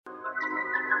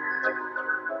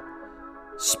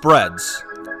Spreads,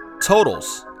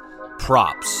 totals,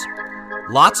 props.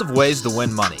 Lots of ways to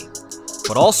win money,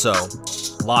 but also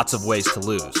lots of ways to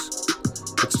lose.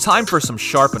 It's time for some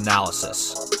sharp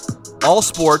analysis. All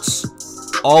sports,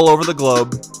 all over the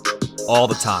globe, all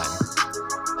the time.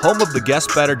 Home of the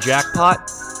Guess Better jackpot,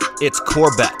 it's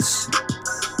Corbets.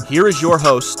 Here is your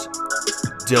host,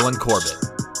 Dylan Corbett.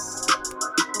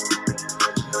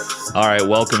 All right,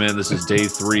 welcome in. This is day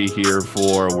 3 here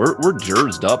for we're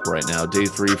jersed up right now. Day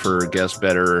 3 for Guess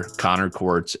Better, Connor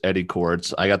Courts, Eddie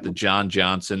Courts. I got the John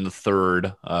Johnson the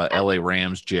third, LA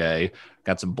Rams Jay.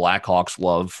 Got some Blackhawks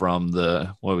love from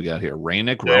the what do we got here?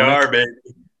 Rainick. They are, baby.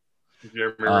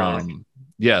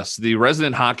 Yes, the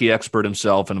resident hockey expert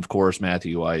himself, and of course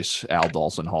Matthew Ice, Al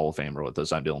Dawson, Hall of Famer with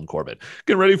us. I'm Dylan Corbett.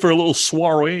 Getting ready for a little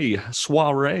soiree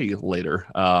later.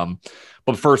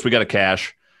 But first we got a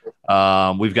cash.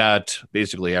 We've got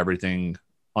basically everything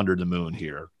under the moon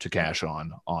here to cash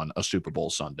on a Super Bowl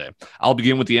Sunday. I'll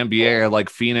begin with the NBA. I like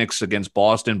Phoenix against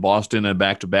Boston. Boston and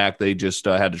back-to-back. They just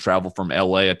had to travel from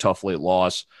LA, a tough late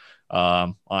loss.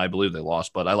 I believe they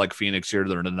lost, but I like Phoenix here.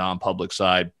 They're in the non-public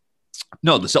side.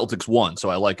 No, the Celtics won, so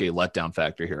I like a letdown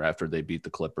factor here after they beat the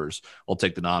Clippers. I'll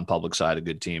take the non-public side, a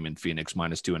good team in Phoenix,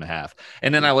 -2.5.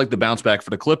 And then I like the bounce back for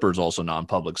the Clippers, also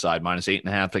non-public side,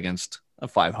 -8.5 against a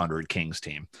 500 Kings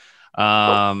team.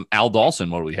 Al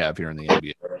Dawson, what do we have here in the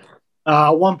NBA?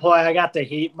 One play, I got the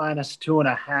Heat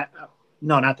 -2.5.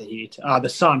 No, not the Heat. The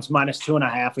Suns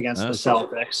 -2.5 against the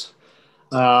Celtics.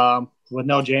 With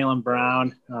no Jaylen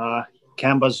Brown.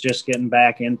 Kemba's just getting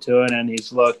back into it, and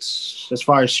he's looked, as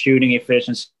far as shooting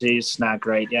efficiency, it's not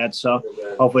great yet. So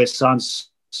hopefully the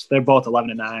Suns, they're both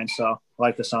 11-9. So I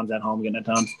like the Suns at home getting it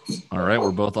done. All right,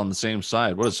 we're both on the same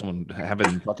side. What is someone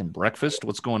having fucking breakfast?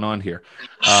 What's going on here?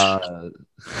 All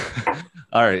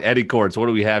right, Eddie Courts, what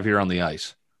do we have here on the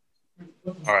ice?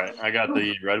 All right, I got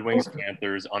the Red Wings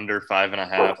Panthers under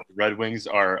 5.5. The Red Wings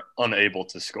are unable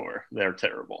to score. They're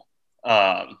terrible.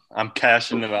 I'm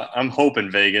cashing them out. I'm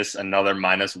hoping Vegas another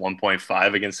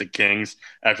 -1.5 against the Kings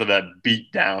after that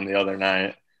beat down the other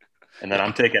night. And then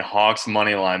I'm taking Hawks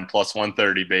money line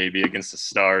 +130, baby, against the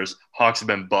Stars. Hawks have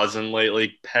been buzzing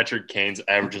lately. Patrick Kane's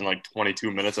averaging like 22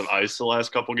 minutes of ice the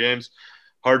last couple games.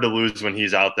 Hard to lose when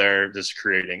he's out there just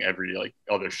creating every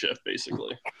other shift,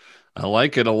 basically. I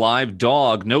like it. A live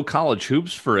dog. No college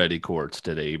hoops for Eddie Courts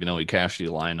today, even though he cashed the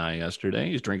Illini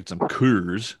yesterday. He's drinking some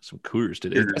Coors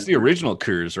today. That's the original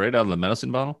Coors, right, out of the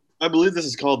medicine bottle? I believe this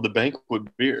is called the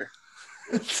Banquet beer.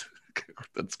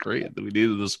 That's great. We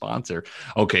needed a sponsor.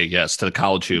 Okay, yes, to the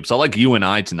college hoops. I like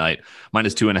UNI tonight,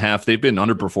 -2.5. They've been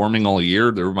underperforming all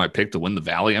year. They were my pick to win the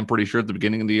Valley, I'm pretty sure, at the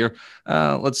beginning of the year.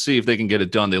 Let's see if they can get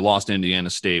it done. They lost Indiana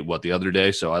State, the other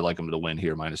day? So I like them to win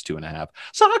here, -2.5.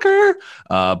 Soccer!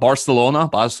 Barcelona,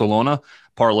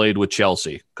 parlayed with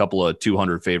Chelsea. A couple of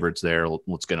 200 favorites there.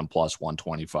 Let's get them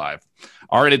 +125.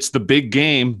 All right, it's the big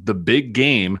game.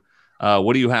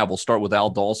 What do you have? We'll start with Al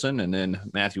Dawson, and then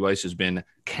Matthew Ice has been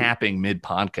capping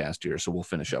mid-podcast here, so we'll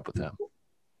finish up with him.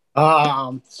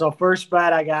 So first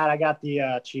bet I got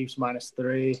the Chiefs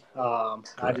 -3.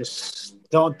 I just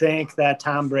don't think that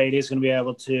Tom Brady is going to be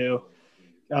able to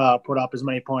put up as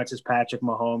many points as Patrick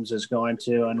Mahomes is going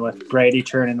to, and with Brady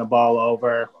turning the ball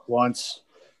over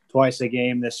twice a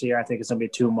game this year, I think it's going to be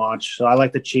too much. So I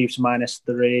like the Chiefs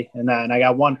 -3, and then I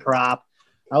got one prop.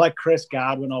 I like Chris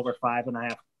Godwin over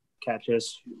 5.5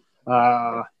 catches.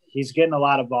 He's getting a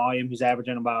lot of volume. He's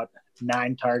averaging about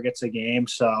 9 targets a game.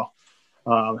 So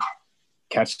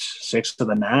catch 6 to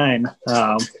the 9.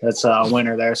 That's a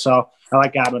winner there. So I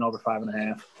like Godwin over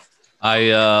 5.5.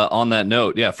 On that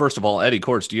note, first of all, Eddie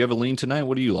Courts, do you have a lean tonight?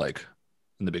 What do you like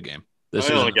in the big game? This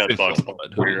is only got Bucks. All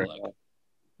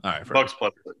right, Bucks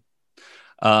plus.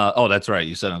 That's right.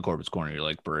 You said on Corbett's Corner, you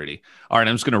like Brady. All right,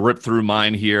 I'm just going to rip through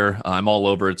mine here. I'm all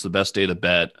over. It's the best day to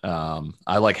bet.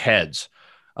 I like heads.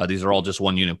 These are all just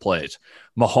one-unit plays.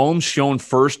 Mahomes shown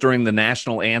first during the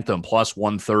national anthem,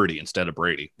 +130 instead of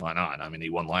Brady. Why not? I mean, he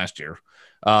won last year.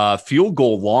 Field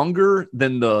goal longer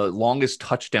than the longest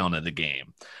touchdown of the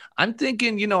game. I'm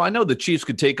thinking, I know the Chiefs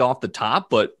could take off the top,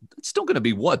 but it's still going to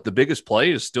be the biggest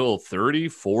play is still 30,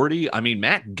 40. I mean,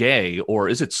 Matt Gay, or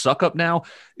is it Suckup now?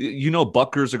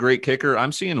 Butker's a great kicker.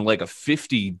 I'm seeing like a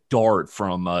 50 dart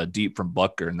from deep from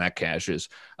Butker, and that cashes.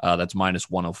 That's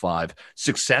 -105.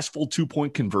 Successful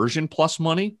 2-point conversion plus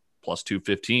money.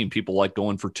 +215. People like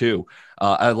going for 2.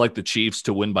 I like the Chiefs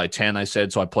to win by 10, I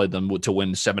said, so I played them to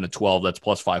win 7-12. That's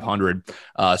 +500.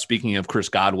 Speaking of Chris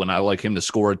Godwin, I like him to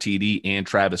score a TD and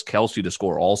Travis Kelce to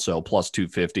score also,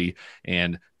 +250.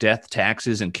 And Death,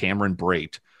 Taxes, and Cameron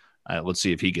Brate. Let's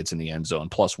see if he gets in the end zone,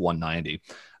 +190.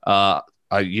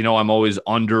 I'm always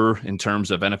under in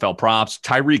terms of NFL props.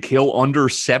 Tyreek Hill under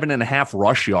 7.5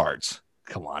 rush yards.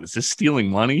 Come on, is this stealing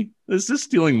money? Come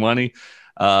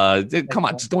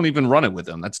on, just don't even run it with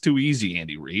him. That's too easy,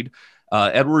 Andy Reid.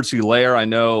 Edwards-Helaire, I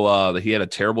know that he had a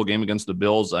terrible game against the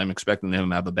Bills. I'm expecting him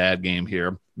to have a bad game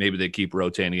here. Maybe they keep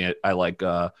rotating it. I like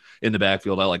in the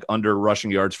backfield, I like under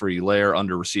rushing yards for Helaire,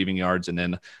 under receiving yards. And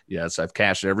then, yes, I've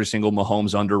cashed every single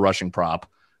Mahomes under rushing prop.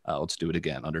 Let's do it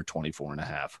again, under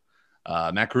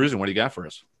 24.5. Matt Cruzen, what do you got for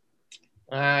us?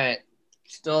 All right.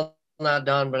 Still not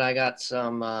done, but I got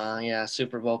some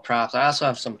Super Bowl props. I also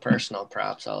have some personal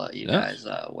props. I'll let you guys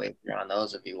wait on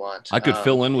those if you want. I could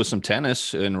fill in with some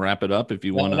tennis and wrap it up if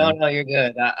you want to. No, you're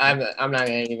good. I'm not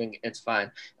gonna even. It's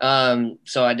fine.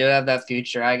 So I do have that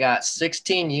future. I got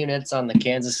 16 units on the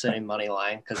Kansas City money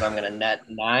line because I'm gonna net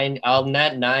 9. I'll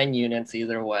net 9 units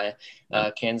either way.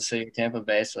 Kansas City or Tampa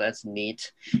Bay, so that's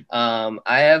neat.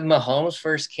 I have Mahomes'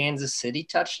 first Kansas City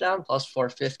touchdown plus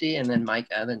 450, and then Mike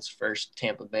Evans' first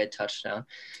Tampa Bay touchdown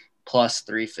plus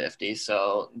 350.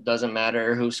 So it doesn't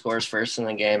matter who scores first in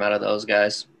the game out of those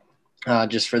guys,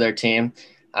 just for their team.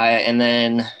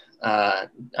 I'm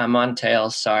on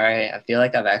tails. Sorry, I feel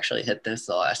like I've actually hit this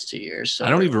the last 2 years. So I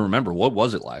don't even remember. What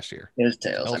was it last year? It was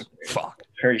tails. I'm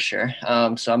pretty sure.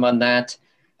 So I'm on that.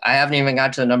 I haven't even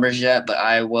got to the numbers yet, but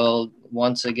I will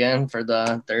once again for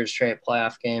the third straight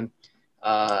playoff game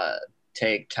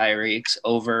take Tyreek's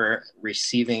over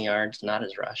receiving yards, not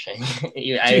his rushing.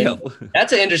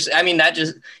 That's an interesting. I mean, that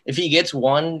just if he gets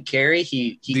one carry,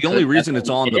 he the only reason it's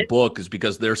on the book is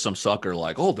because there's some sucker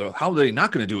like, how are they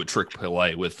not going to do a trick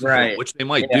play with which they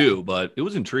might do, but it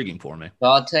was intriguing for me. So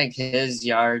I'll take his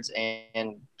yards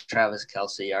and Travis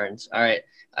Kelce yards. All right,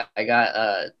 I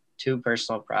got 2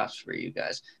 personal props for you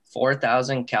guys.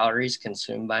 4,000 calories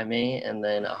consumed by me, and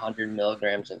then 100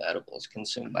 milligrams of edibles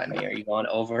consumed by me. Are you going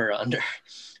over or under?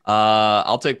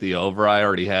 I'll take the over. I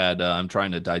already had. I'm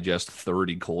trying to digest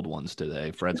 30 cold ones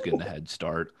today. Fred's getting a head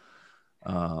start.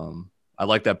 I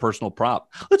like that personal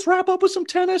prop. Let's wrap up with some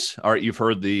tennis. All right, you've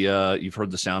heard the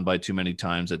soundbite too many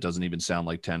times. It doesn't even sound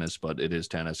like tennis, but it is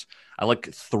tennis. I like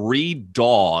 3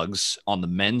 dogs on the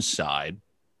men's side.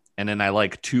 And then I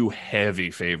like 2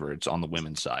 heavy favorites on the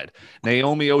women's side.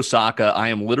 Naomi Osaka, I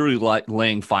am literally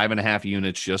laying 5.5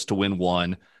 units just to win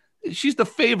 1. She's the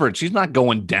favorite. She's not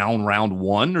going down round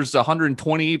 1. There's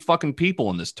 128 fucking people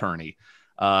in this tourney.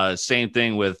 Same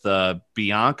thing with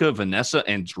Bianca, Vanessa,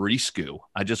 and Andreescu.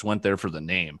 I just went there for the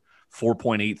name.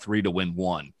 4.83 to win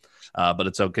 1. But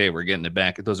it's okay. We're getting it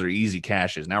back. Those are easy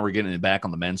cashes. Now we're getting it back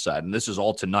on the men's side. And this is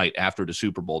all tonight after the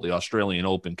Super Bowl. The Australian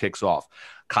Open kicks off.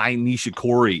 Kai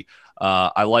Nishikori.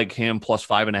 I like him plus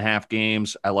 5.5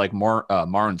 games. I like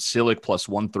Marin Cilic plus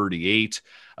 138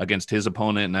 against his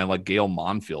opponent. And I like Gail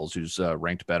Monfils, who's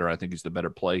ranked better. I think he's the better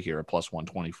play here at plus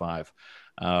 125.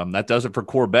 That does it for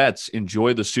core bets.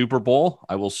 Enjoy the Super Bowl.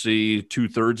 I will see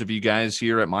 2/3 of you guys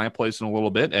here at my place in a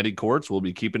little bit. Eddie Courts will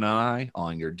be keeping an eye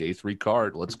on your day 3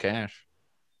 card. Let's cash.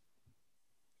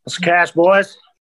 Let's cash, boys.